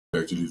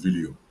Back to the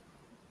video.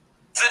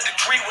 To the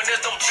degree when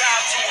there's no job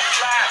to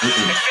apply.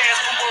 And fans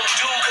who won't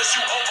do cause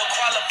you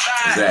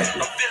overqualified.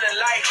 Exactly. I'm feeling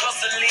like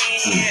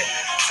hustling.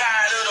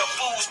 Tired of the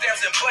food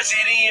stamps and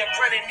budgeting.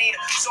 Running in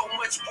so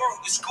much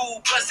work with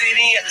school busted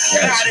in.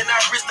 God and I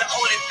risk the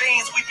only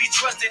things we be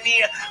trusting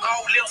in.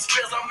 All else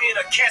fails, I'm in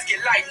a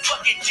casket like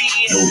fuck it, G.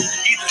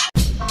 Either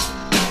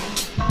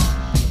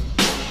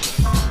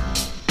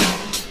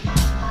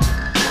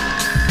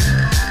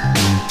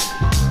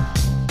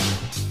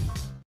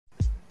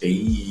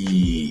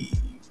Hey,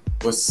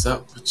 what's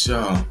up with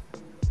y'all?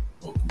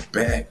 Welcome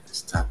back.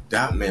 It's Top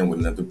Dot Man with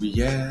another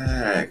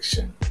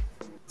reaction.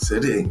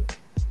 Today,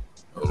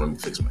 let me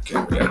fix my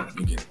camera. Yeah, let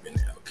me get it in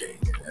there. Okay,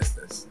 yeah,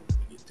 that's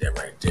get that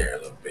right there a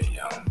little bit,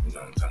 y'all. You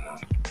know what I'm talking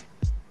about?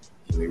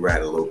 Give me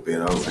right a little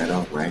bit.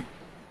 All right.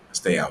 I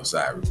stay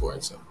outside recording,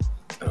 so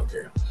I don't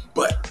care.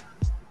 But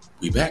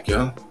we back,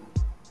 y'all.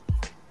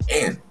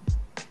 And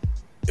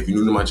if you're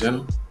new to my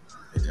channel,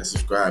 hit that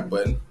subscribe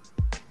button,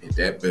 hit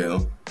that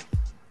bell.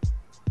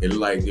 Hit a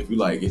like if you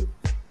like it,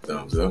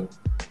 thumbs up,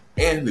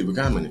 and leave a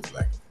comment if you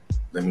like it.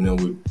 Let me know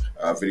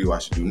what video I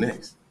should do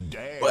next.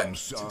 But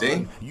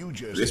today, for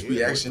this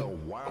reaction,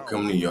 I'm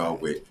coming to y'all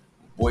with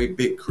boy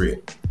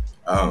k.r.i.t,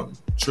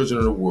 Children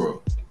of the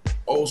World.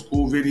 Old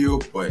school video,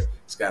 but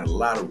it's got a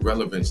lot of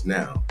relevance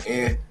now.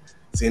 And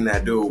seeing that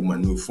I do it with my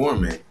new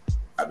format,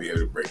 I'll be able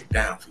to break it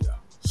down for y'all.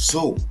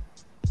 So,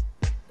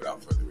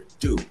 without further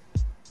ado,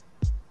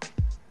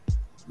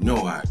 you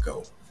know how I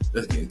go.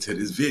 Let's get into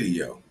this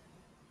video.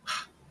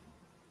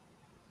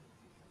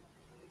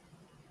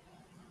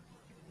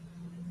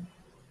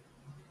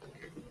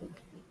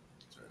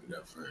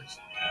 Up first.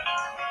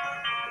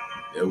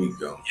 There we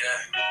go.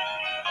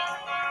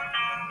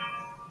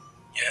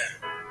 Yeah.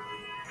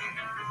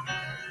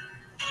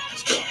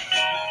 Let's go.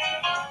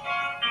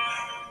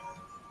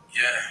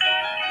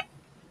 Yeah.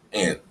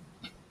 And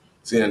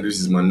seeing this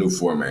is my new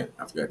format,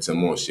 I forgot to tell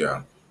most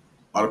y'all.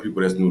 All the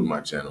people that's new to my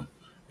channel,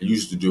 I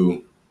used to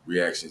do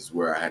reactions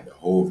where I had the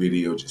whole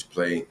video just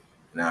play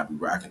and I'd be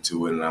rocking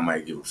to it and I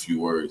might give a few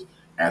words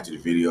after the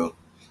video.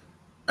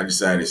 I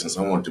decided since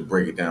I wanted to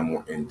break it down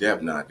more in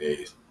depth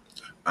nowadays,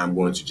 I'm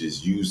going to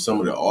just use some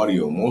of the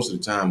audio. Most of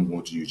the time, I'm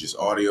going to use just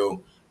audio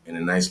and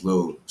a nice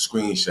little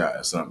screenshot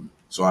or something.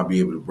 So I'll be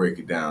able to break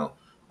it down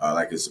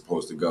like it's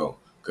supposed to go.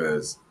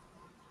 Because,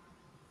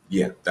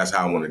 yeah, that's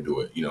how I want to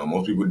do it. You know,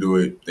 most people do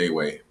it their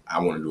way.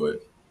 I want to do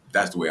it.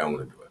 That's the way I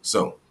want to do it.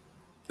 So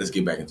let's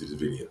get back into this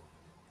video.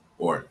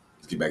 Or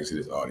let's get back into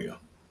this audio.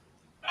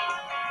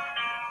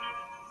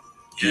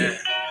 Yeah.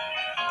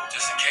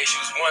 Just in case you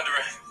was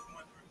wondering,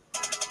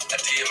 I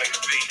did make the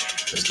beat.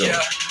 Let's go.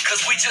 Yeah,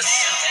 cause we just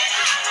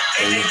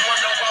they wonder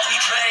why we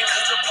bang,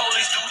 cause the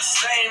police do the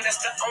same. That's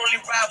the only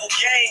rival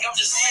gang. I'm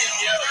just sitting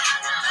here.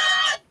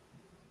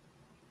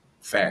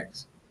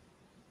 Facts.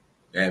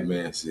 That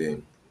man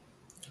said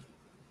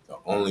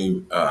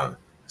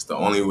it's the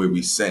only way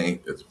we sang.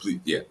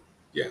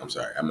 I'm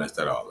sorry, I messed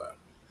that all up.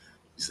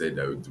 He said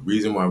that the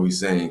reason why we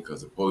sang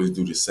because the police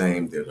do the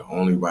same. They're the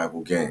only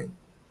rival gang.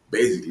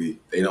 Basically,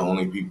 they the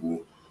only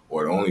people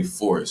or the only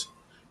force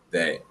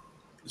that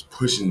is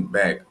pushing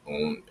back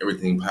on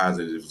everything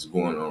positive that's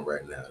going on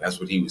right now. That's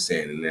what he was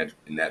saying in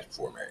that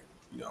format,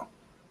 you know.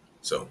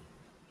 So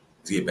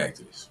let's get back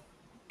to this.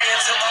 To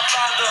my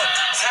father,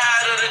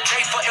 tired of the day,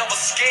 forever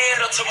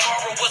scared of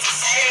tomorrow. Was a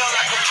scale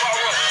I could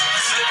borrow.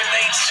 This living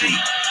ain't cheap.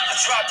 I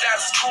dropped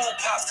out of school,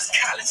 pops, cause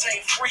college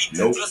ain't free.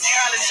 Nope. Plus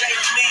college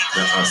ain't me.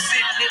 I'm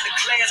sitting in the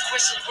class,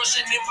 questions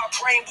rushing in my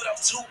brain, but I'm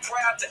too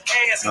proud to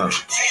ask.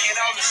 Take it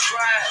on the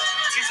stride.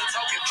 Teacher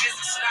talking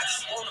business, and I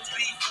just wanna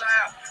be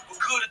fly. What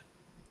good?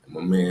 My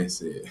man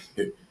said,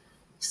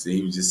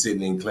 he was just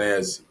sitting in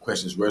class,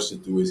 questions rushing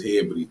through his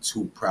head, but he's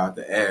too proud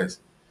to ask.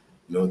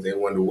 You know, they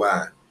wonder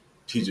why.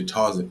 Teacher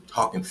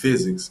talking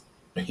physics,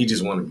 and he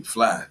just want to be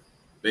fly.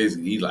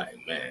 Basically, he like,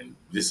 man,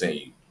 this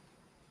ain't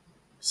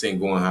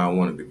going how I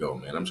wanted to go,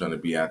 man. I'm trying to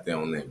be out there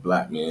on that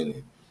block, man,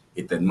 and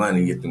get that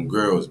money, get them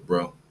girls,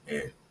 bro.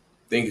 And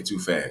thinking too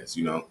fast,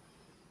 you know.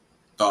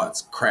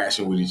 Thoughts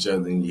crashing with each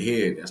other in your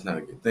head, that's not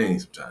a good thing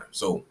sometimes.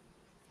 So,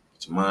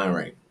 get your mind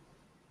right.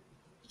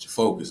 Get your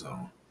focus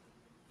on.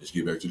 Let's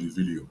get back to this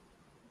video.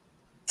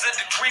 To the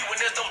degree when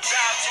there's no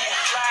job to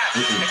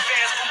apply. And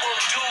fans who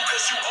won't do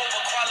cause you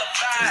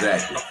overqualified.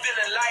 Exactly. I'm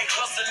feeling like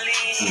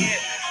hustling.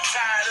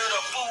 Tired of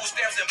the food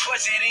stamps and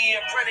budgeting.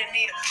 Running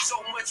in so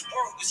much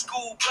work with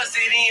school busted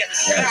in.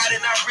 God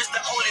and I risk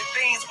the only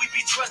things we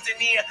be trusting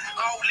in.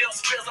 All else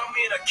fails, I'm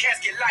in a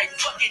casket like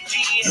fuck it, G.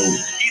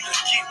 Either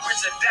get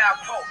rich or die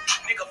poor.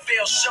 Nigga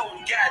fell short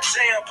and got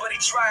jammed, but he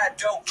tried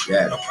though.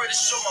 I'm pretty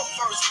sure my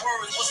first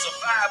words was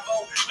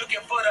survival.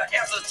 Looking for the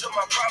answers to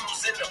my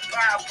problems in the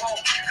Bible.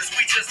 Cause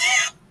we just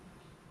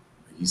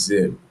he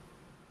said,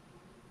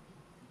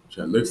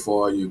 try to look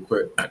for all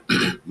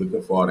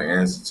looking for all the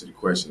answers to the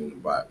question in the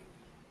Bible.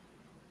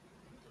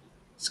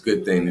 It's a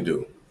good thing to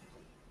do.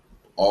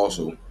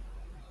 Also,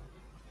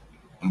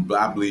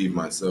 I believe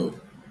myself,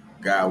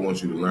 God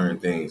wants you to learn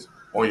things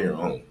on your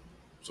own.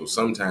 So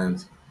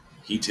sometimes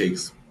he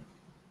takes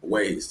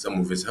away some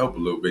of his help a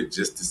little bit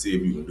just to see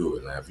if you can do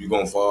it. Now, if you're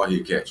gonna fall,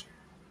 he'll catch you.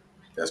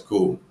 That's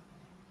cool.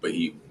 But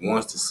he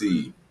wants to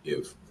see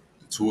if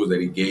the tools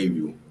that he gave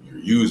you, you're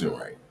using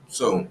right.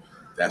 So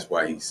that's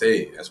why he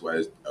said, that's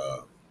why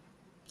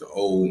the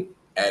old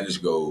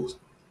adage goes,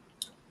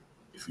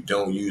 if you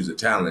don't use the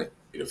talent,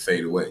 it'll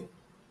fade away.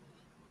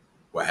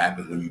 What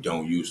happens when you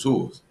don't use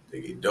tools?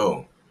 They get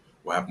dull.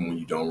 What happens when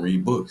you don't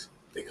read books?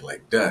 They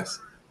collect dust.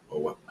 Or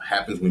what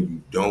happens when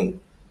you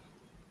don't,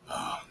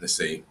 let's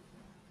say,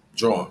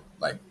 draw,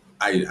 like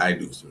I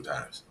do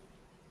sometimes.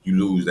 You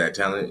lose that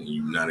talent and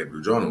you're not able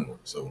to draw no more.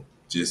 So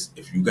just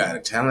if you got a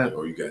talent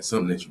or you got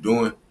something that you're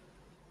doing,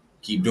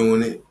 keep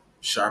doing it,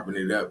 sharpen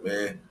it up,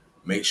 man.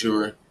 Make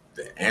sure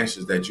the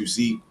answers that you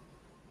seek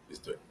is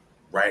the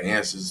right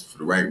answers for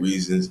the right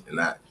reasons and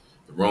not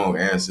the wrong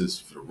answers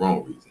for the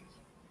wrong reasons.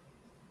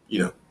 You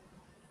know,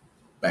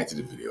 back to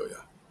the video,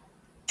 y'all.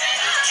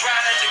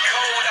 Trying to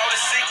decode all the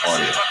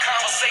secrets. My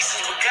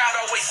conversations with God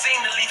always seem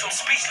to leave him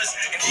speechless.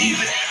 And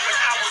even when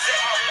I was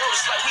at my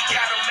worst, like we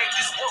gotta make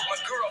this work.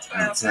 My girl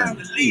found time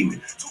to leave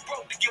me. Too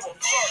broke to give a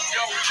fuck,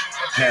 yo.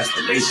 Past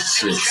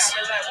relationships. Got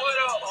me like, what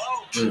up,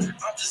 ho?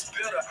 I'm just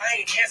bitter. I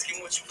ain't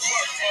asking what you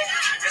fuck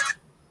for.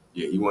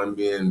 Yeah, he wasn't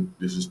being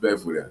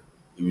disrespectful there.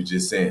 He was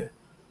just saying,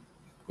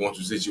 going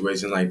through a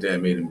situation like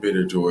that made him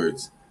bitter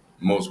towards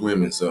most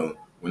women. So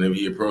whenever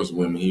he approached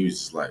women, he was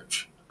just like,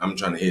 I'm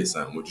trying to hit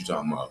something. What you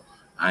talking about?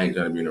 I ain't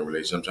trying to be in a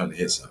relationship. I'm trying to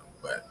hit something.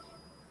 But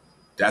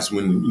that's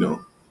when, you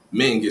know,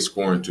 men get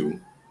scorned too.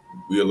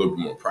 We're a little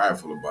bit more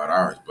prideful about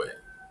ours, but,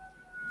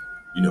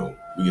 you know,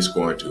 we get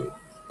scorned too.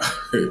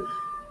 I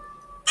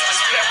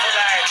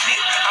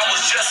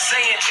was just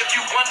saying, if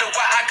you wonder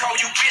why I call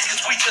you bitch,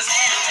 cause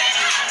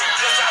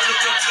I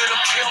looked up to the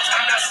pimps.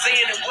 I'm not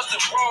saying it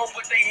wasn't wrong,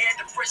 but they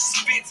had the fresh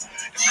spits,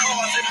 the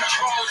cars and the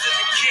cars and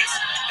the kicks.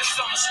 It's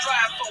something to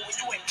strive for when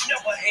you ain't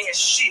never had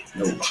shit.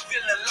 I'm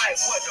feeling like,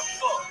 what the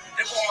fuck?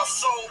 They want my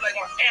soul like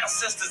my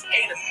ancestors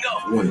ain't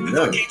enough. If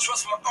I can't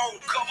trust my own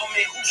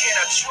government, who can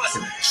I trust?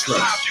 If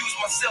I abuse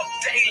myself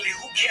daily,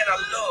 who can I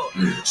love?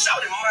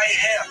 Shouting might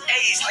have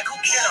AIDS, like who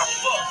can I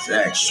fuck?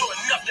 Exactly. Sure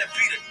enough, that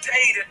be the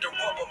day that the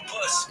rubber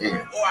bust.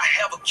 Or I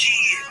have a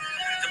kid.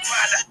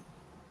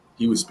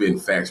 He was spitting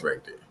facts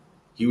right there.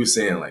 He was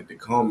saying like the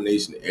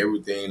combination of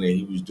everything that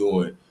he was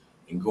doing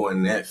and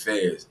going that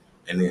fast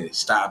and then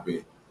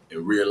stopping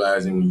and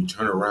realizing when you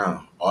turn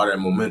around, all that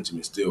momentum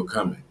is still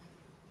coming.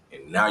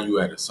 And now you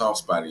at a soft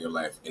spot in your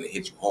life and it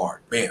hit you hard.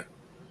 Bam.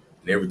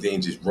 And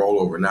everything just roll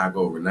over, knock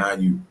over. Now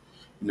you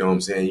know what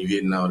I'm saying? You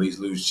hitting all these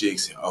loose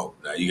chicks. Oh,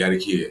 now you got a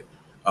kid.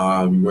 You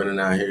running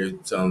out here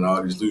telling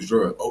all these loose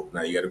drugs. Oh,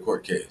 now you got a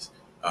court case.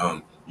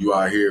 You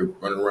out here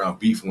running around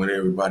beefing with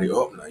everybody.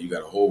 Oh, now you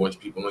got a whole bunch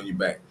of people on your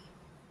back.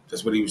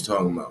 That's what he was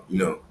talking about. You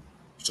know,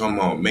 he's talking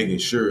about making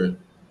sure you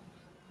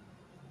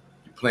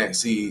plant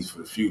seeds for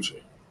the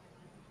future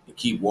and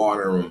keep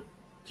watering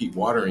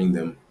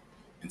them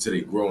until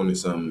they grow into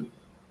something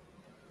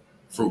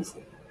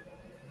fruitful.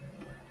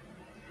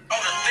 All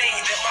the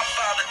things that my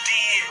father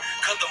did,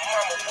 cause the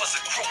mama was a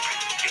groupie.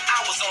 And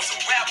I was on some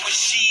rapper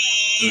shit.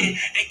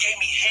 They gave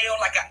me hell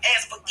like I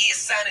asked for it,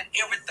 signing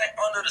everything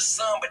under the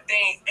sun, but they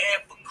ain't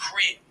asked for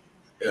crit.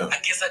 I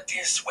guess I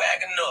didn't swag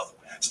enough.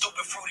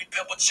 Stupid fruity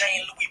pepper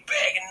chain, Louis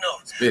bag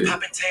enough.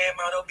 Poppin' tab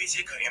out of bitch,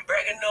 you couldn't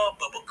brag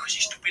enough. But because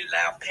you stupid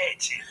loud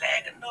patch, it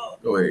lag enough.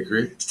 Go ahead,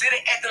 Chris. Still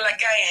they acting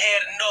like I ain't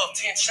had enough.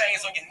 10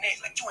 chains on your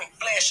neck like you ain't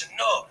flashing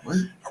up.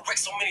 What? I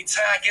wrecked so many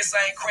times, guess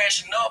I ain't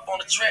crashing up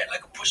on the track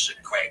like a pusher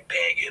crack,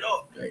 bag it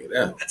up. Bag it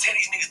up. I tell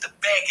these niggas to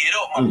bag it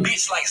up. My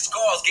bitch like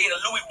scars, gave a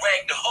Louis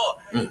rag to her.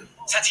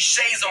 Touchy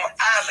shades on my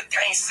eyes like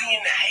I ain't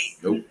seeing the hate.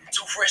 Nope.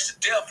 Too fresh to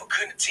death, I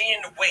couldn't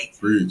attend the weight.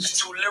 It's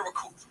too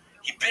lyrical.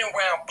 He been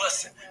round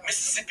bustin'.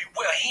 Mississippi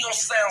well, he don't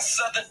sound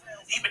southern.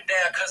 He been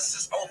down cause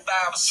it's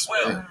 05 as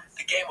well.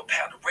 The game of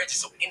pound of reggie,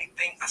 so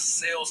anything I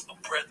sell's a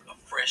breath of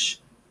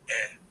fresh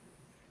air.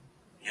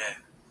 Yeah.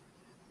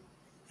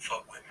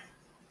 Fuck with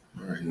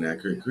me. All right, now,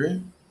 Chris.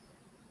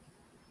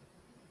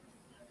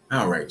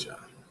 All right, y'all.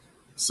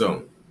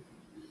 So,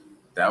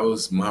 that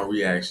was my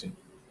reaction,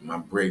 my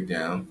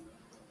breakdown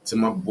to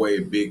my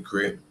boy Big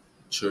K.r.i.t,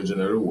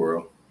 Children of the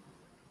World.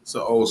 It's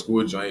an old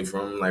school joint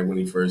from like when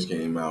he first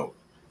came out.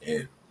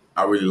 And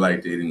I really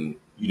liked it. And,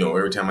 you know,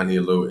 every time I need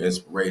a little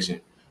inspiration,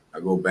 I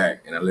go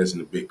back and I listen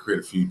to Big K.r.i.t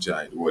a few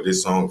times, or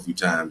this song a few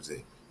times,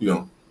 and, you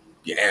know,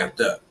 get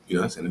amped up, you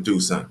know what I'm saying, to do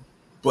something.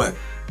 But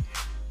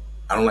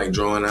I don't like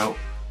drawing out,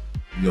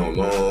 you know,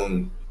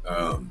 long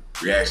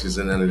reactions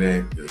and none of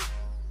that, because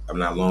I'm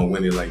not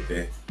long-winded like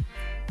that.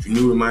 If you're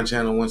new to my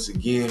channel, once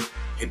again,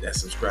 hit that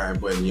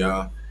subscribe button,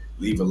 y'all.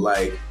 Leave a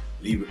like,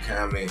 leave a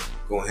comment,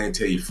 go ahead and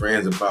tell your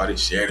friends about it,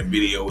 share the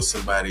video with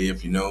somebody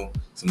if you know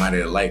somebody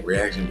that like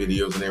reaction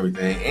videos and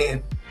everything,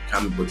 and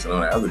comic books and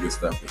all that other good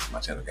stuff, because my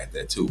channel got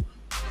that too.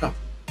 Let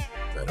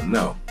them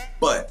know.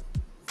 But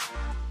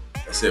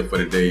that's it for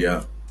today,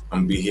 y'all. I'm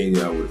gonna be hitting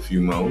y'all with a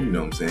few more, you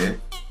know what I'm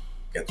saying?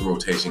 Got the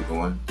rotation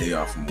going, day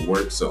off from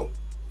work, so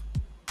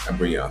I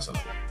bring y'all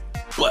something.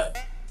 But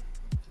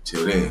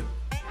till then,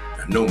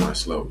 I know my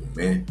slogan,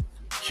 man.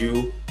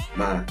 Q,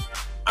 my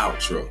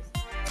outro.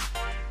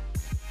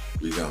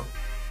 We gone.